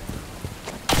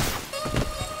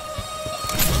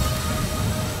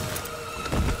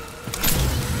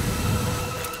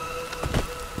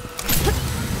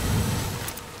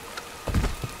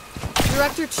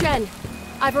 Director Chen,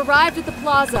 I've arrived at the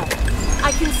plaza.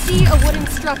 I can see a wooden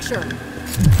structure.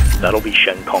 That'll be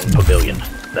Shen Kong Pavilion.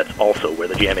 That's also where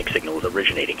the jamming signal is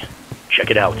originating.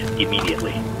 Check it out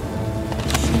immediately.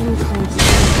 Shen Kong.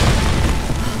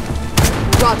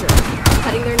 Roger.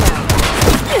 Heading there now.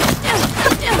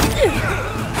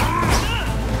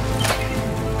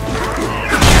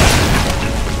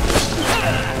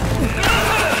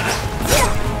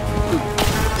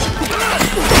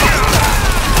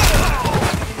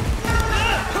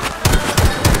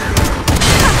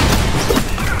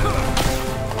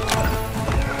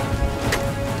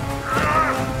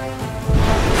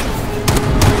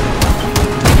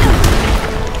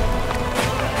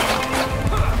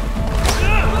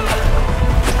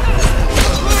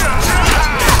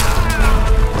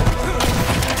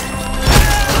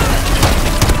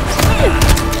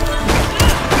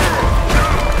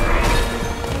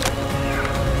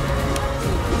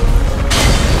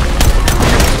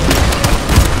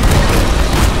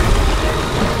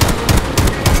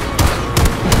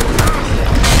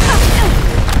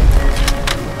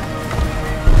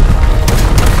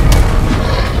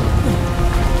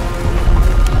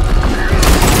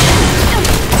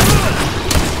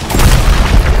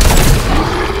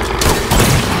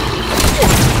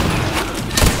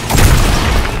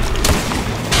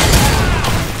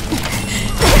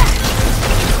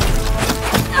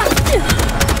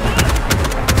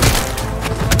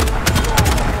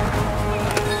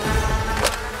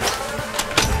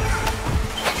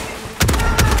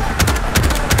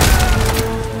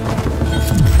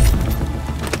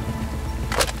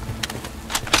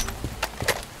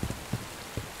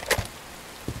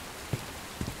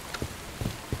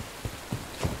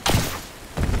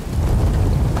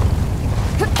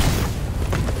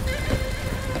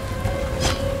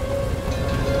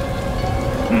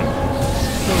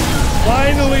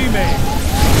 Finally made.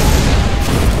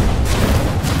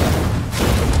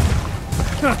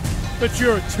 But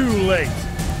you're too late.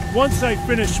 Once I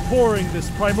finish pouring this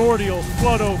primordial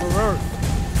flood over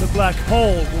Earth, the black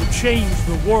hole will change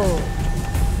the world.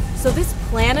 So this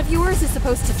plan of yours is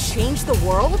supposed to change the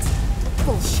world?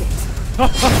 Bullshit.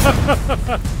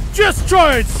 Just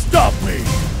try and stop me!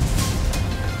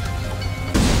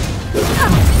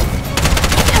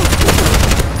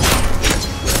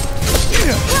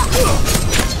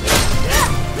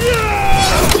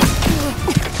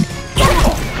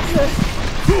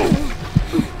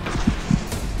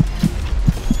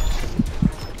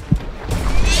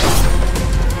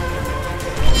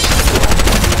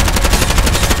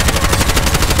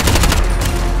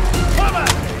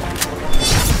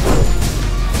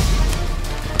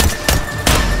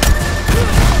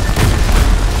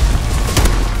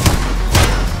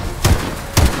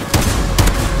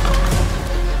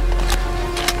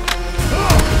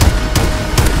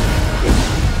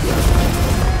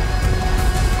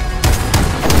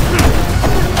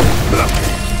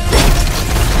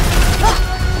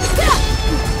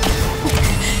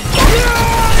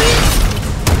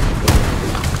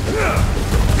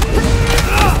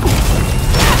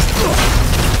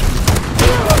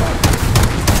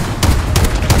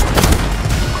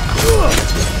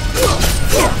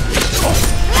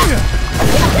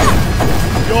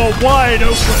 You're wide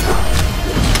open!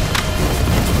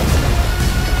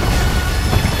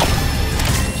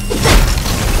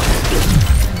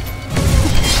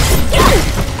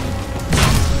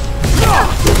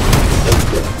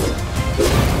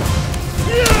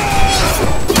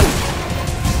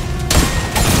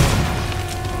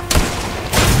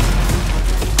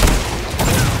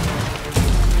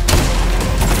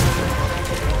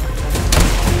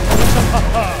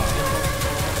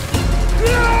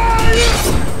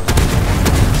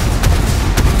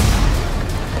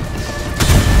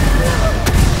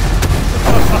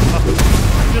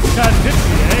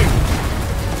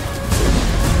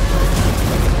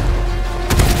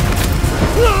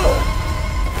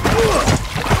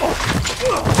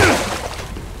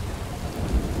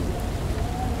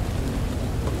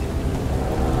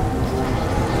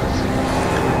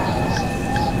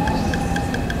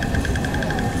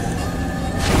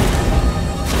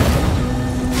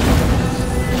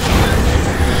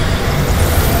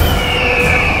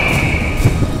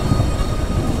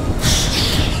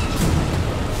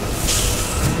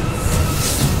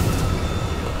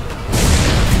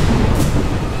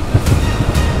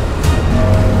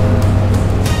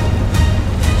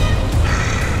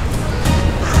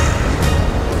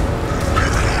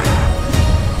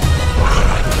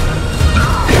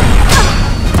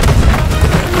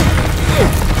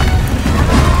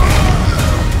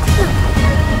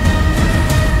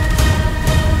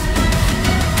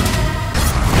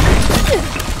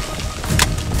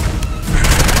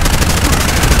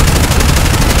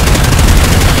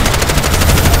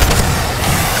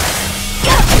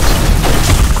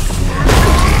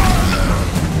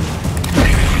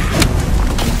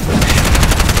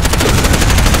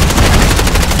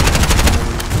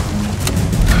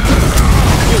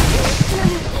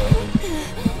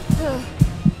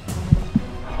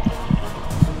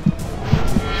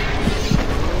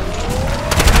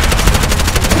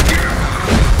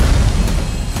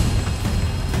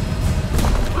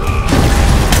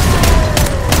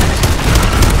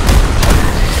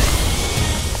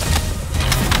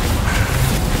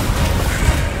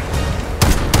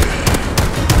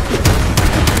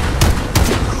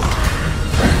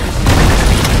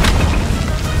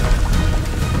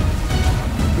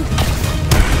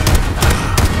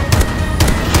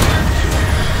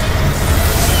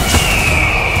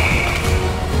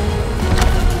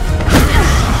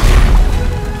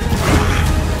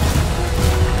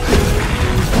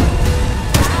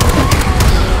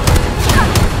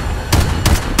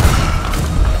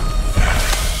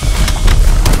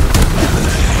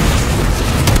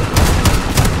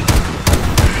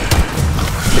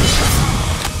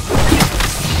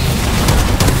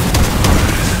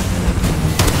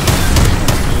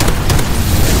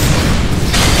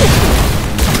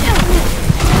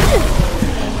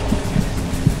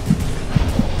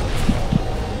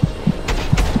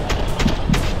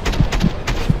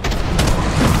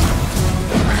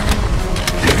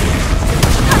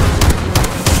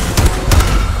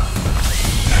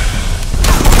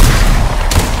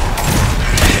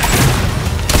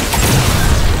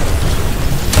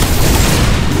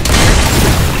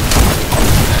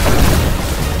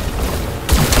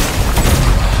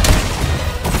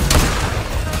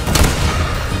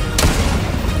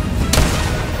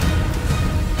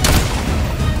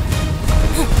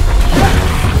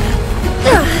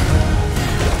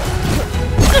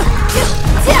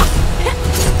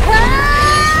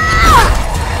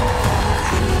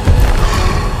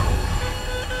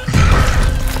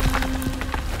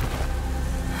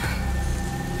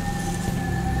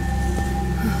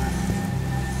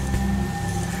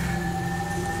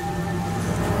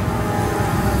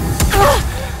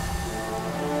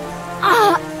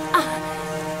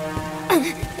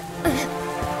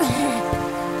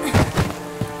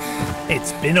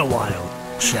 been a while,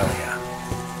 Shelia.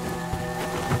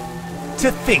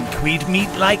 To think we'd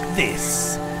meet like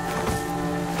this.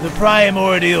 The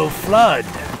primordial flood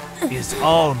is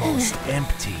almost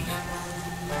empty.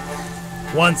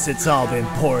 Once it's all been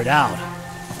poured out,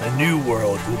 a new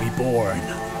world will be born.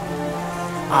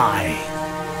 I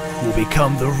will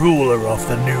become the ruler of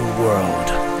the new world.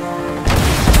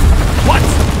 What?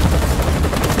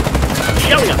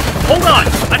 Shelia, hold on!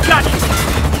 I've got you!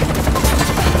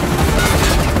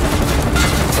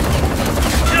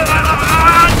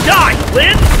 Die,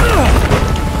 Lynn!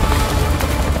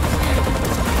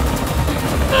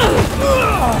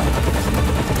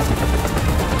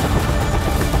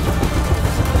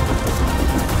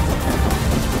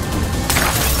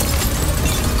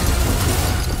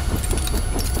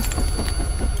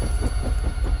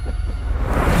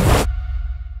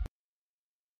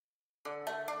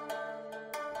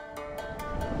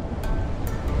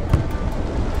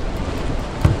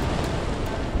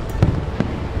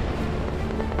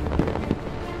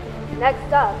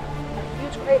 Next up, a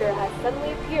huge crater has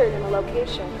suddenly appeared in a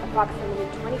location approximately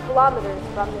 20 kilometers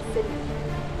from the city.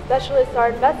 Specialists are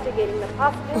investigating the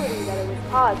possibility that it was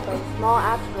caused by a small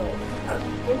asteroid.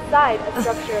 Inside, a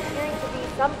structure appearing to be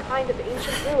some kind of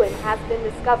ancient ruin has been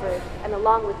discovered, and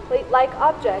along with plate-like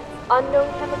objects, unknown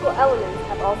chemical elements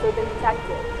have also been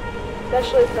detected.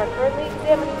 Specialists are currently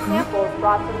examining samples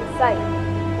brought from the site.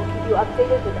 We'll keep you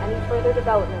updated with any further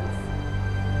developments.